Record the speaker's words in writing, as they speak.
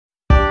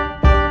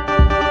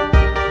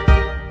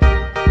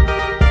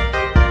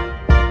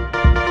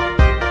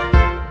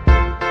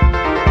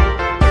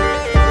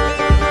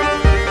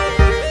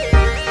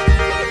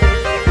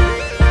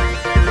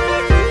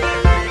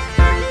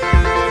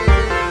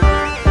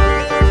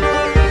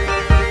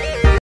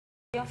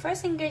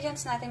first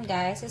ingredients natin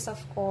guys is of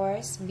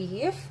course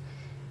beef,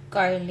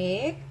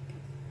 garlic,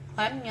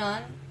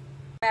 onion,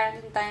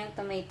 meron din tayong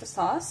tomato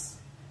sauce,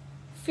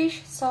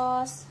 fish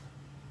sauce,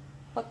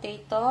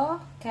 potato,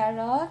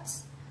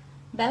 carrots,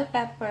 bell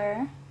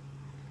pepper,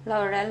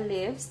 laurel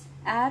leaves,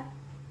 at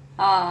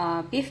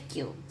beef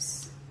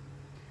cubes.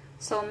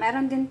 So,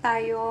 meron din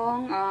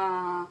tayong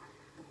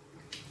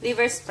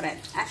liver spread.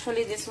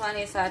 Actually, this one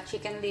is a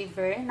chicken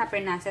liver na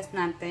pre-process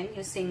natin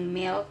using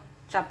milk,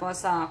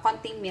 tapos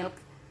konting milk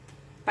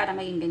para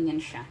maging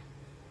ganyan siya.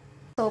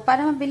 So,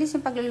 para mabilis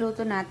yung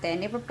pagluluto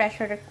natin,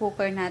 ipo-pressure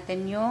cooker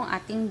natin yung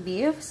ating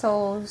beef.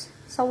 So,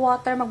 sa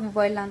water,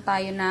 magbo-boil lang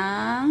tayo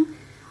ng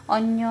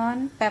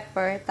onion,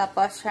 pepper,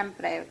 tapos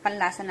syempre,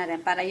 panlasa na rin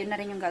para yun na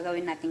rin yung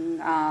gagawin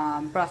nating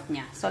broth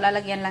niya. So,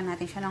 lalagyan lang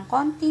natin siya ng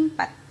konting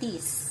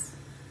patis.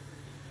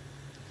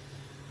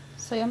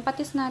 So, yung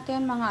patis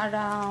natin, mga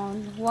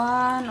around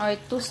 1 or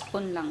 2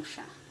 spoon lang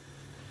siya.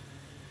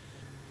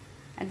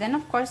 And then,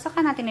 of course,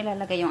 saka natin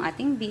ilalagay yung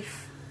ating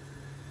beef.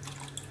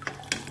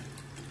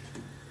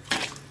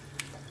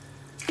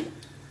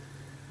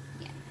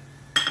 Yan.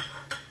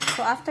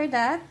 So, after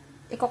that,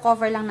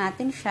 i-cover lang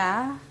natin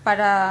siya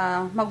para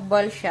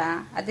mag-boil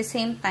siya. At the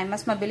same time,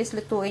 mas mabilis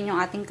lutuin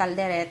yung ating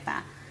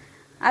kaldereta.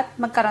 At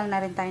magkaroon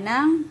na rin tayo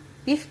ng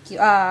beef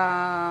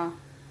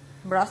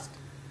broth.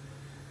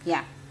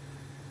 Yeah.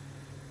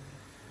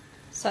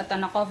 So, ito,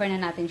 na-cover na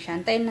natin siya.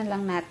 Antayin na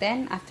lang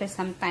natin. After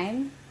some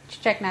time,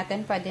 check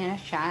natin, pwede na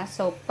siya.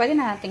 So, pwede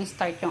na natin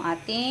start yung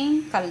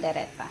ating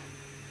kaldereta.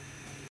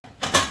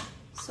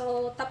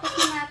 So, tapos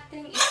na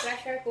natin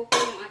i-pressure cooker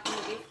yung ating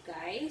beef,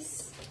 guys.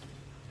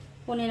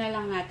 Kunin na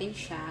lang natin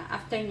siya.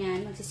 After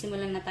nyan,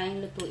 magsisimulan na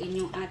tayong lutuin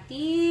yung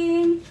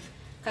ating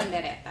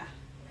kaldereta.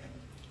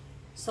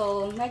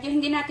 So, medyo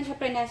hindi natin siya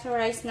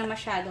pre-pressurize na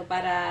masyado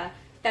para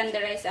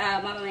tenderize,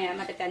 mamaya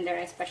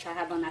matitenderize pa siya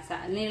habang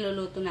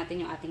niluluto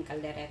natin yung ating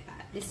kaldereta.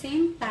 At the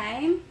same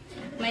time,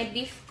 may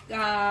beef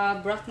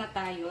broth na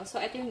tayo.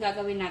 So, ito yung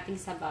gagawin nating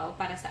sabaw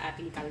para sa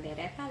ating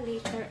kaldereta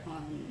later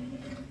on.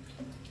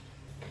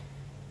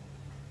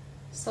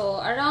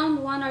 So,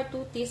 around 1 or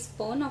 2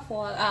 teaspoon of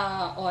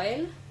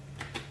oil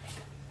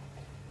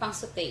pang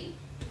saute.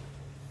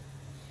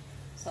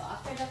 So,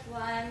 after that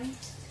one,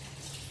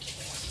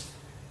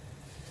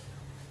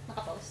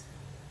 naka-pause.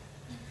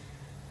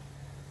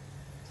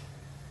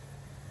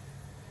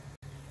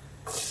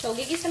 So,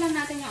 gigisa lang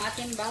natin yung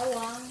ating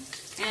bawang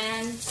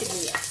and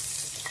sibuyas.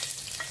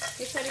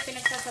 Usually,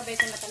 pinagsasabay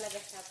ko na talaga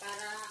siya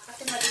para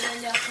kasi madali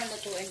niya akong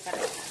lutuin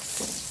parehas.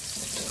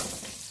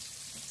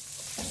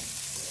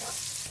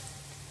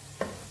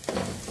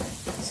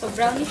 So,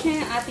 brownish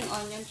na yung ating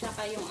onion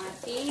tsaka yung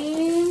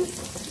ating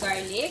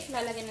garlic.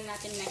 Lalagyan na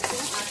natin next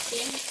yung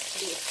ating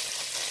beef.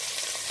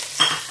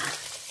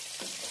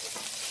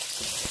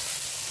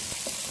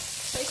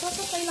 So,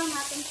 isosokay lang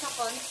natin sa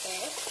konti.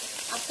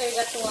 After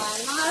that one,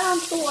 mga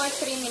around 2 or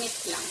 3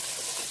 minutes lang.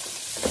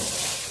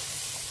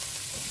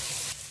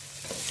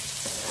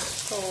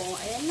 So,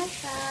 ayan na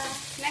siya.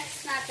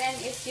 Next natin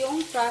is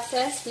yung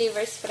processed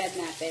liver spread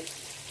natin.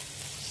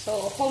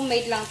 So,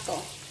 homemade lang to.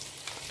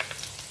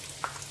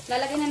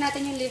 Lalagyan na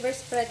natin yung liver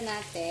spread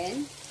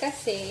natin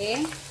kasi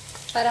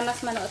para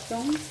mas manuot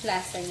yung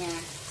lasa niya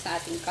sa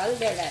ating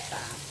kaldereta.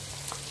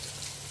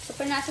 So,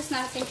 pinasos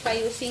natin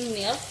siya using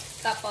milk.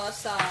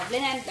 Tapos,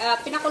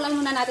 pinakulan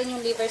muna natin yung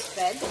liver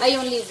spread,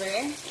 yung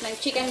liver, ng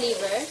chicken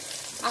liver.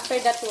 After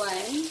that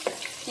one,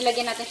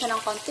 nilagyan natin siya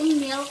ng konting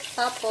milk.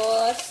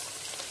 Tapos,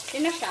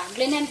 yun na siya.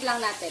 Blend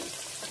lang natin.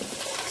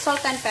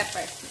 Salt and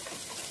pepper.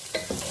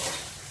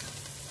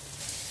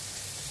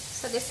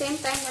 So, at the same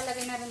time,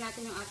 lalagay na rin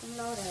natin yung ating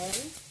laurel.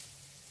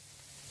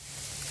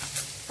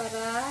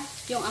 Para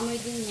yung amoy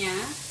din niya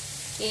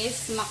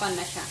is makon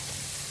na siya.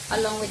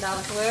 Along with our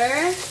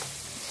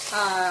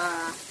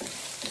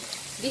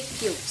beef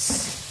cubes.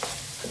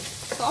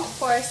 So, of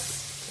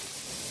course,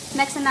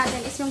 next na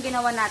natin is yung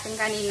ginawa natin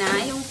kanina,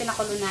 yung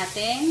pinakulo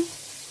natin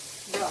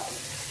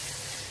broth.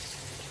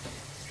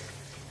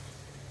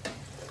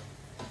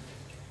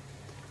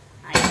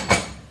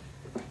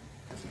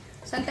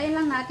 So, antayin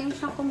lang natin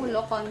siyang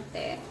kumulo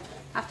konti.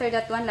 After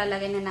that one,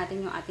 lalagyan na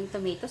natin yung ating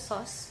tomato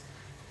sauce.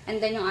 And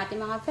then, yung ating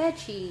mga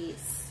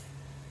veggies.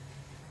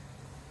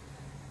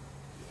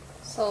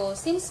 So,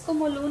 since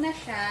kumulo na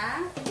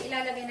siya,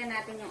 ilalagay na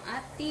natin yung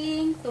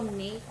ating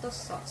tomato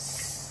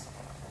sauce.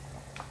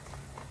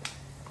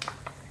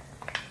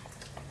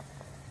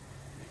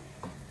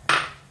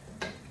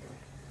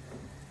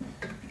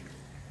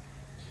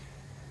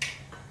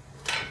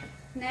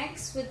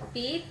 Next would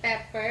be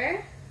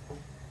pepper.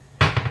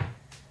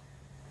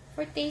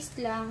 For taste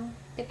lang.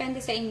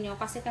 Depende sa inyo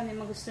kasi kami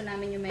magusto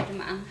namin yung medyo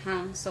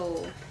maanghang.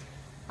 So,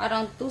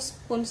 around 2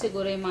 spoons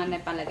siguro yung mga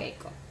napalagay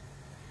ko.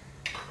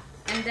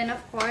 And then,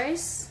 of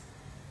course,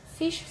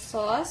 fish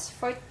sauce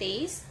for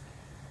taste.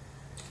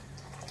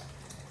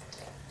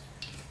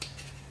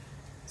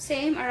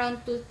 Same,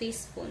 around 2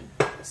 teaspoons.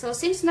 So,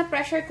 since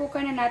na-pressure cooker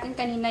na natin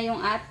kanina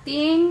yung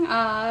ating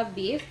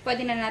beef,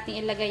 pwede na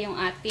natin ilagay yung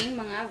ating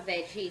mga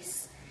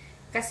veggies.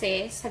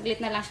 Kasi,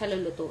 saglit na lang siya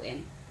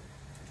lulutuin.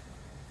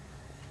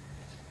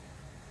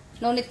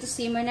 No need to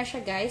simmer na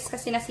siya, guys,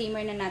 kasi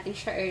na-simmer na natin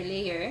siya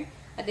earlier.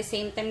 At the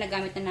same time,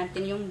 nagamit na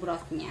natin yung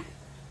broth niya.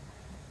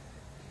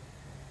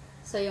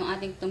 So, yung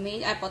ating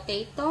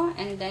potato,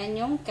 and then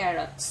yung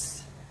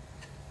carrots.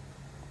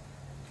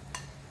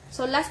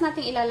 So, last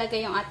natin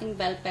ilalagay yung ating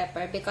bell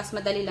pepper because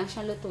madali lang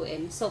siyang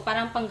lutuin. So,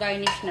 parang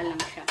pang-garnish na lang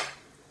siya.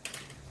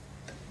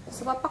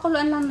 So,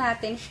 papakuluan lang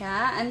natin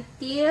siya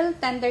until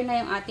tender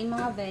na yung ating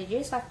mga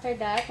veggies. After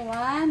that,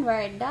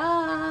 we're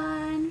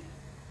done!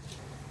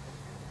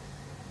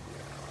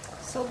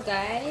 So,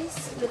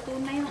 guys, luto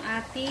na yung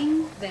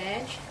ating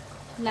veg.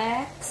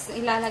 Next,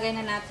 ilalagay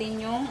na natin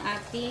yung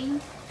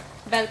ating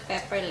bell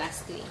pepper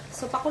lastly.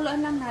 So,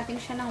 pakuluan lang natin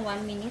siya ng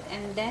 1 minute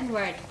and then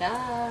we're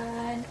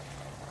done.